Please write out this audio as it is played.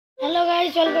Hello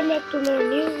guys, welcome back to my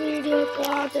new video. तो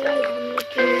आज guys हम लोग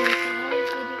के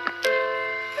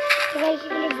तो गाइस के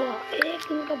लिए एक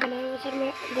दिन का बनाया हुआ सर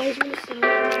मैं गाइस मैंने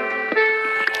सर्वर बनाया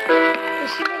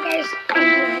उसी में गाइस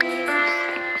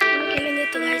खेलेंगे।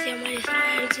 तो गाइस ये हमारी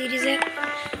सर्वाइवल सीरीज है।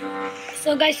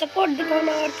 सो गाइस सपोर्ट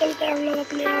दिखाना और चलते हैं हम लोग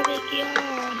अपने आगे की।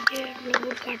 और ये हम लोग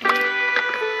वुड काट रहे हैं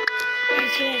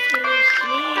ऐसे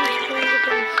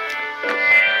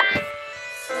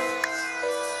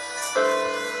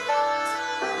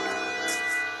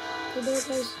दो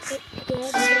गाइस बहुत तो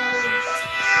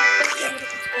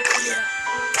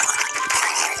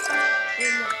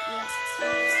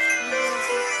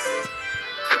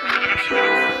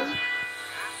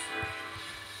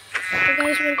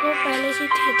गाइस मेरे को पहले से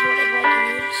थे थोड़े बहुत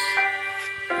रूल्स।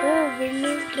 ओ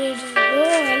विनिंग ट्रेड। ओ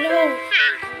हेलो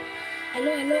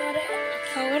हेलो हेलो, अरे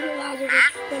खबर आ जाओ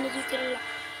मैंने जीत लिया।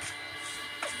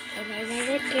 भाई भाई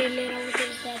भाई ट्रेड ले रहा हूँ तेरे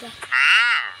से ज़्यादा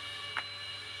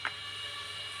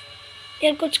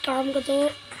यार। कुछ काम का तो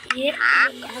ये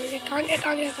कहाँ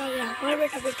गया हमारा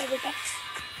बेटा बेटा बेटा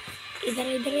इधर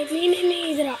इधर नहीं नहीं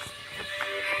नहीं इधर आ।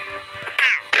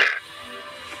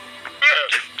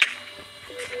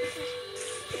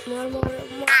 मार मार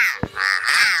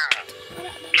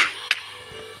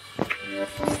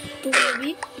तू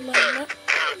भी मारना।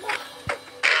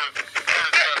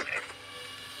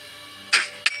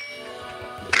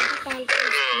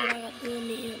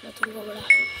 नहीं होगा तुमको बड़ा।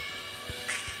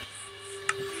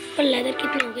 पर लेदर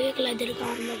कितने हो गए? एक लेदर का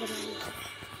आर्मर बनाऊंगा।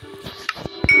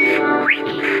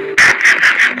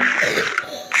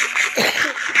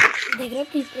 देख रहे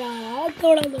पीप रहा है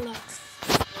थोड़ा थोड़ा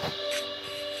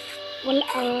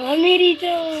बोला मेरी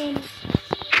जान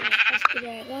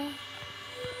जाएगा।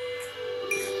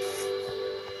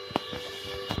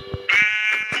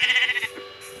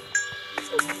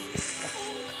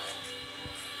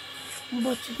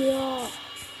 बच गया।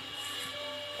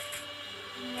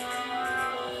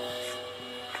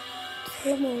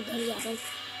 चलो मैं उधर जा रहा हूँ।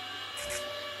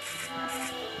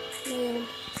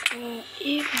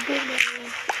 एक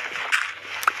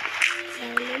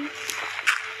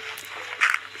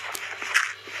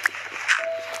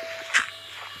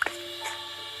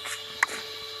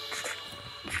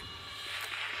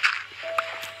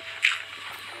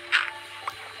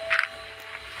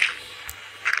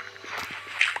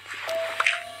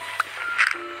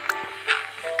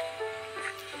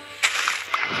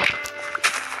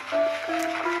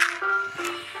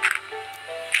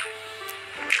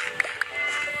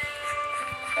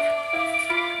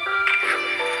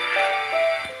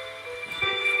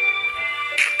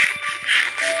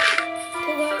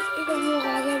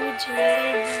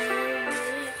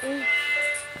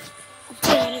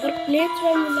दो प्लेट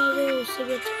में मिला गया उससे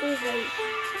भी अच्छा भाई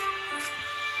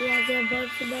आ गया।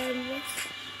 बर्फ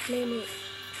नहीं नहीं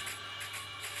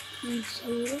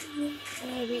जंगल में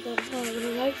अभी करता है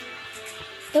गाइस।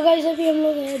 तो गाइस अभी हम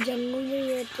लोग हैं जंगल में ही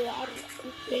है। तो यार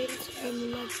प्लेन से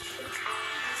मिला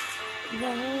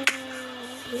वहाँ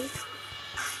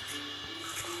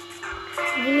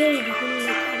विलेज ढूंढ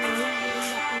लेता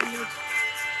हूँ।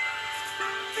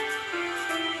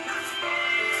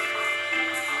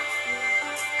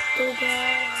 तो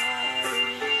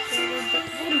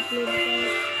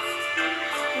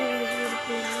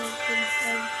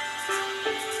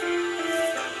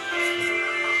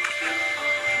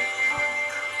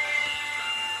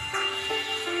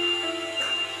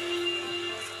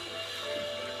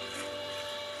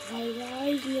भाई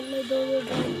गाइस ये दो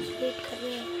ड्राइव्स वेट कर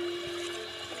रहे हैं।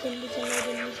 जल्दी चलो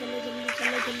जल्दी चलो जल्दी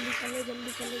चलो जल्दी चलो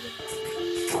जल्दी चलो जल्दी।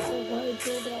 तो भाई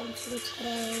दो ड्राइव्स वेट कर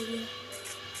रहे हैं।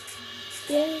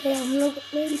 ये हम लोग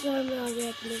प्लेन ट्रायल में आ गए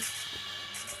अपने।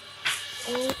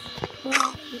 ओ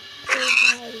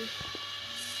भाई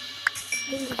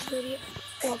दूसरी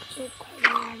ऑप्शन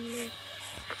खाया हमने।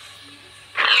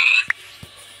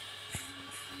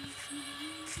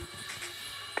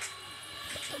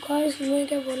 तो गाइस मैं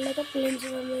क्या बोल रहा था, प्लेन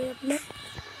ट्रायल में अपना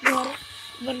घर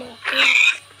बनाते हैं।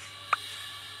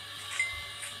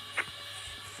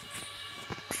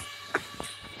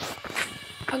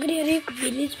 अगर यार एक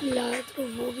विलेज मिला है तो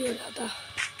वो भी हो जाता।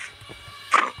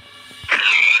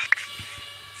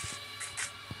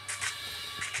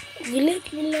 विलेज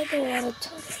मिला तो और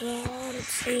अच्छा होगा और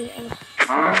सही रहेगा।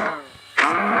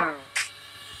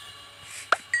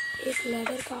 एक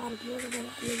लेदर का आर्मर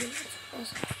बना लेंगे छोटा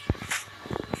सा।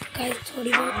 गाइस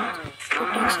थोड़ी बहुत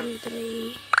प्रोटेक्शन मिल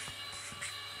रही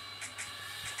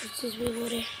चीज भी हो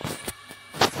रहे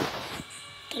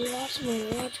तलवार से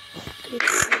मारूंगा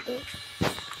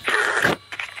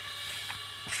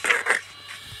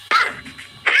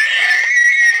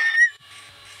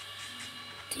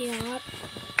तो यार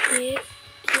ये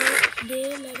दे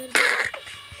नगर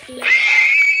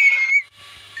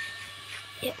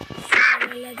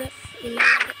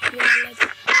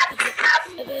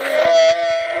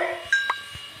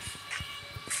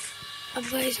अब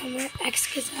गाइस हमें एक्स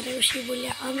के सारे उसी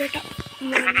बोलिए हाँ बेटा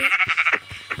मैंने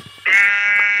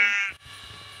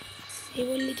ये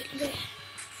बोल ली चल गए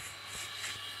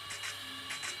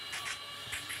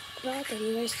रात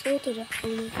है गाइस सो तो जाता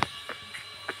हूँ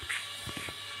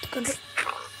तो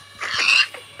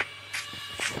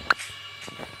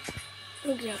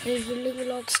रुक जा गाइस बिल्डिंग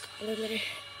ब्लॉक्स कहाँ है मेरे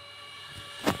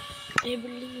ये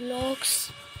बिल्डिंग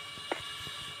ब्लॉक्स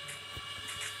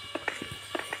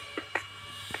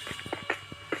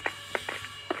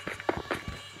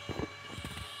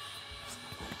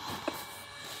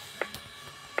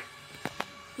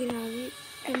अभी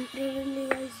टेम्परेरी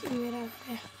गाइस मेरा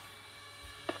है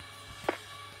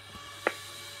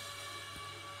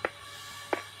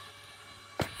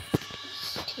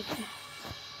ठीक है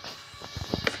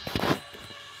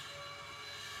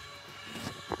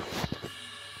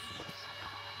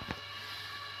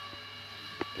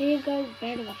एक गाइस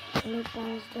बेड वाला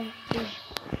पास है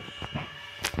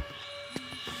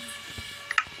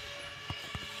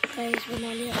गाइस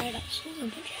बना लिया बेड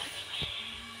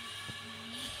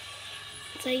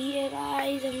सही है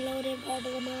गाइस हम लोगों ने बेड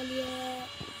बना लिया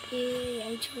ये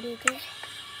यही छोड़े थे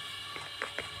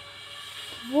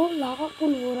वो लागा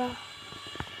कौन हो रहा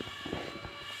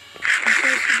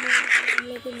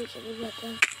लेके नीचे गिर जाता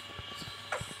है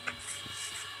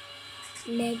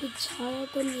लेकिन छाया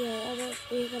तो नहीं है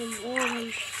अगर एक वो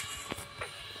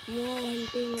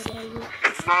घंटे हो जाएगी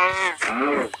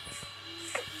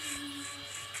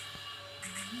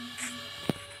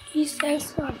इस साइड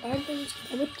से हटा तो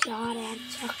 4 है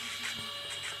अच्छा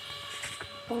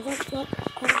बहुत और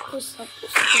कुछ सब कुछ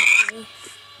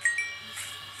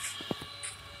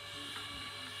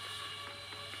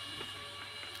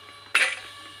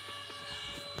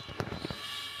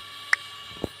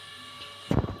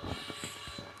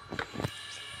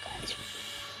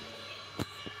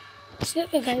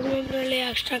सिर्फ गाइस मैं अपने लिए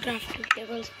एक्स्ट्रा क्राफ्टिंग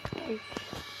टेबल सकता हूँ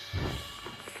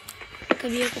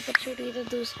कभी एक ऊपर छूट गई तो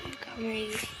दूसरी काम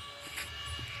आएगी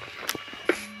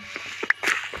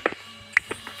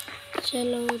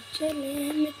चलो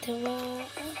चले मिथवा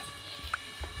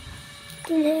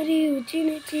तुम्हारी ऊंची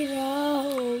नीची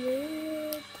राहों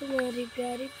में तुम्हारी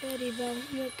प्यारी प्यारी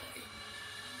बाहों में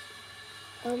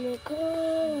हमें खो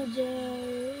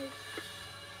जाए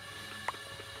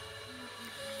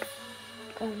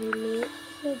कभी नहीं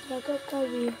सोचा तो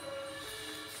कभी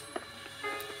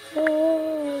हो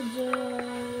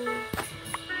जाए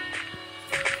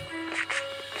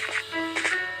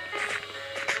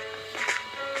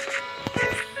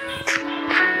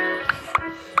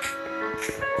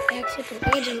एक से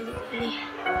टूटेगा जल्दी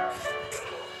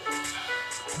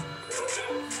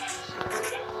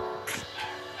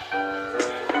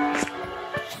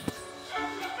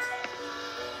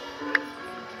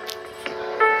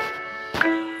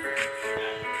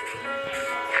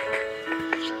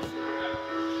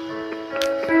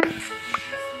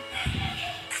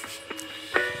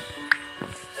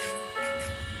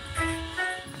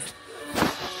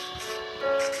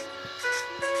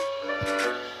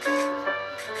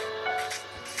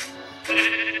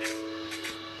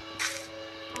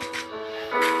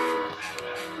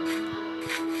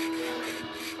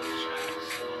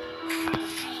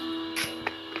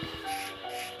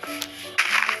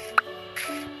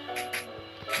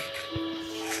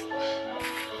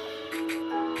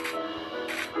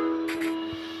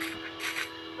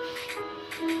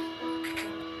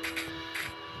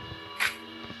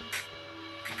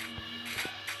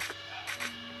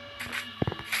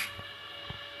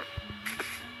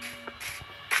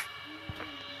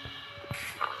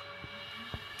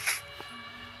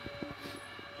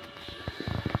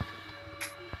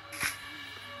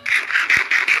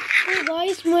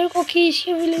गाइस मेरे को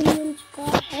खींचे विलेज मिल चुका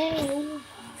है ओ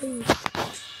भाई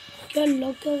क्या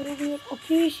लग रहा है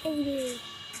खींचे विलेज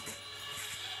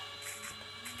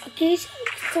तो गाइस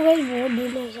बहुत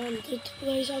ढूंढना आसान थे तो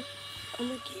गाइस अब हम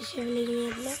खींचे विलेज में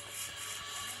अपना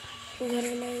घर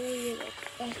बनाएंगे ये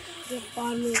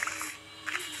फार्मिंग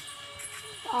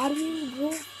फार्मिंग ब्रो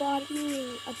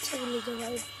फार्मिंग अच्छा विलेज है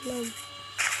गाइस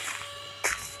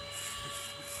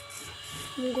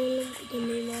गोलम को तो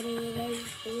नहीं मारेंगे गाइस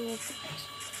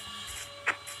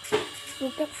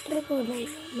प्रोटेक्टर को नहीं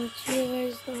मारना चाहिए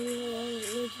गाइस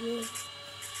हमें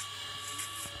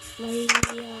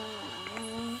भैया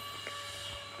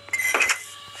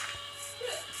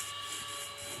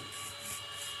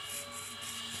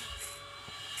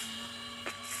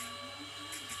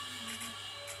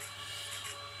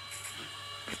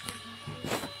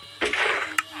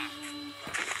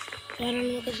आयरन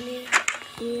में कुछ नहीं है,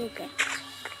 ये क्या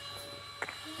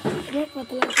मैं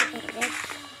पतला सा कर रहा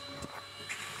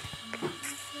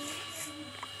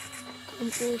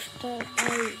कंपोस्टर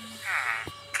ऑयल।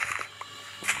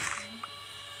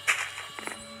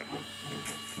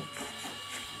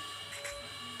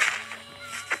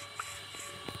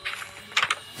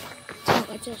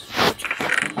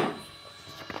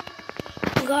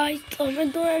 गाइस तो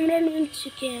हमें 2 एमराल्ड मिल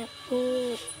चुके हैं।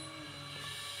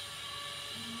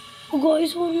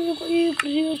 गाइस और मुझे कोई एक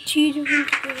रेयर चीज मिल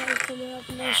चुकी है। गाइस तो मैं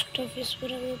अपना स्टफ इस पर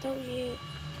रख देता हूँ। ये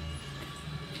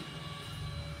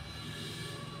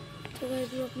तो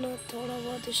गाइस मैं अपना थोड़ा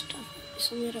बहुत स्टफ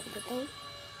इसमें रख देता हूँ।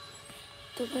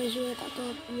 तो गाइस मैं बताता हूँ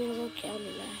आपको मेरे को क्या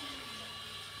मिला है।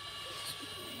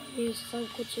 ये सब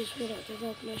कुछ इसमें रख देता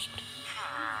हूँ अपना स्टफ।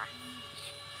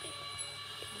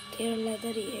 तेरा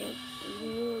लेदर ये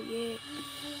वो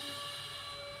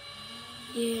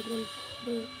ये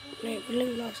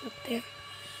बिल्डिंग ब्लॉक सकते हैं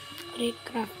और एक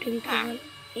क्राफ्टिंग टेबल,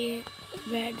 ये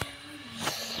बेड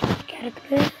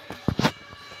कैरेक्टर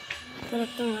तो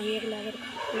रखता हूँ। अभी एक लेदर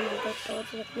का टॉर्च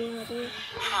रखनी है तो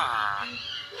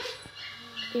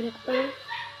ये रखता हूँ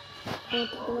और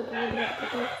थोड़ा बहुत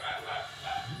रखता हूँ।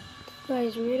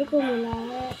 गाइस मेरे को मिला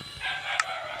है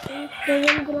एक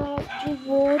टेबल ग्राफ जो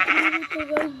बहुत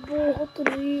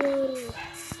रियर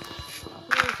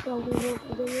इसका हम लोग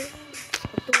कर देंगे।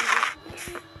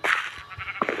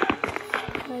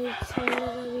 गाइस हम लोग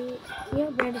अभी ये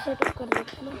बेड सेटअप कर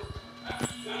देते हैं ना।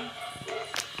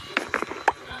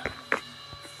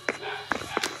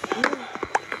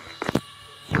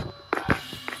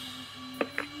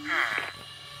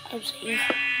 अब सही है।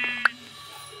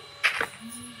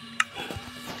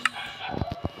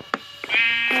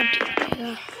 अब ठीक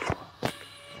है।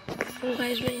 तो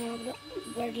गाइस मैं यहाँ पर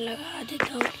बेड लगा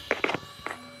देता हूँ।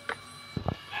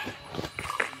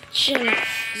 चलो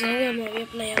जाऊँगा मैं भी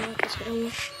अपना यहाँ पे सोऊंगा।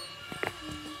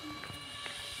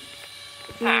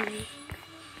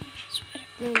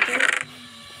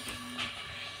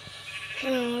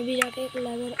 अभी जाके एक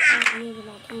लेदर आर्मी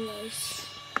बनाता हूँ गाइस।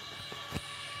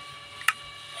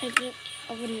 क्या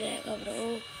बन जाएगा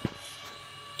ब्रो?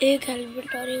 एक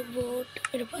हेलमेट और एक बोट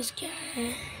मेरे पास क्या है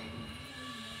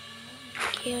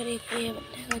कि यार एक ये बन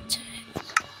जाएगा। अच्छा है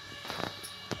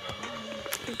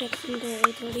प्रोटेक्शन तो हो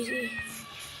गई थोड़ी सी।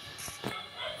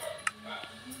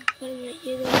 अगर मैं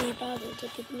ये दोनों हटा दूँ तो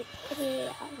कितनी अरे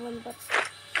यार 1 पर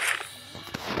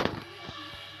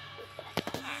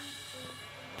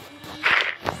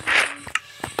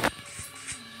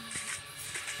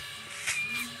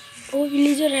ओ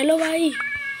विलेजर हेलो भाई।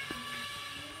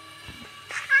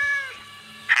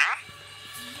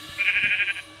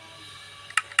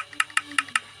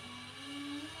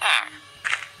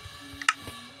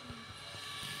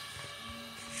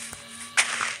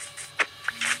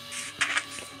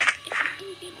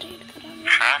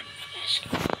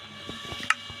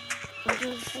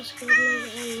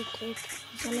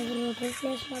 चलो वाटर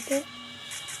फ्लैश लाते हैं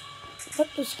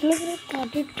बट उसके लिए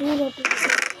 32 वाटर फ्लैश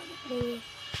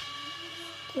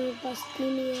तो मेरे पास 3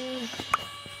 है।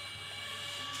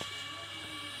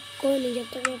 कोई नहीं, जब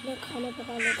तक मैं अपना खाना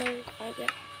पका लेता हूँ। कहाँ गया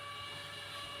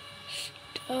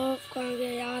स्टफ? कहाँ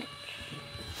गया यार?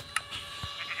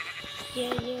 ये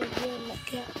लग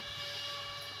गया।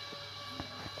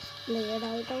 ले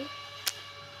डालता हूँ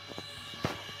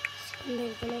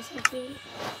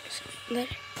अंदर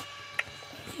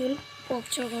फ्यूल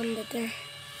पॉक्चर ऑन देते हैं।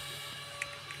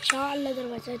 4 लेदर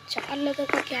बचा है। 4 लेदर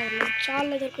का क्या करना है? 4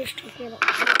 लेदर को स्टफ में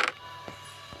रखना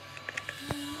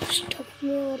स्टफ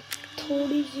में और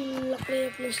थोड़ी सी लकड़ी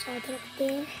अपने साथ रखते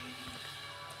हैं।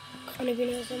 खाने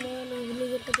पीने का सामान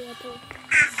विलेजर को दिया था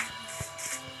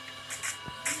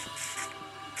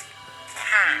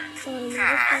और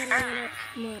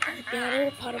मेरे प्यारे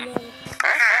फार्मर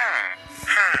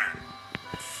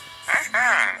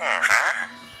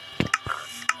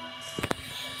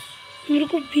मेरे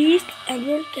को 20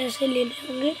 एमराल्ड कैसे लेने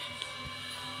होंगे?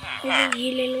 तो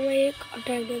ये ले लूँगा एक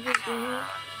अटैक दे देते हैं।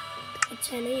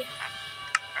 अच्छा नहीं है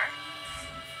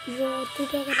वो। तू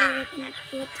क्या कर रहा है?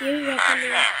 ये भी वेपन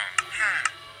है।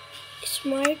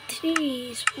 स्मार्ट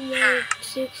 3 स्मार्ट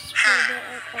 6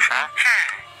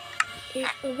 एक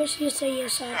बस ये सही है।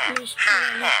 शार्पनेस 2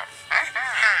 वाले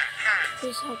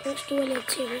तो शार्पनेस 2 वाले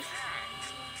अच्छे हैं।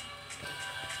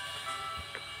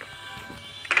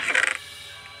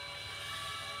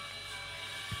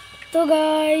 तो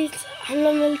गाइस हम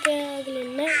लोग मिलते हैं अगले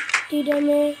नेक्स्ट वीडियो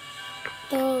में।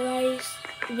 तो गाइस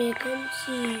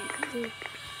वैकेंसी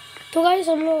तो गाइस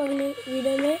हम लोग अगले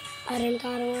वीडियो में आयरन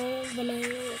कार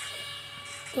बनाएंगे।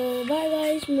 तो बाय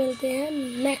गाइस, मिलते हैं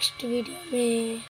नेक्स्ट वीडियो में।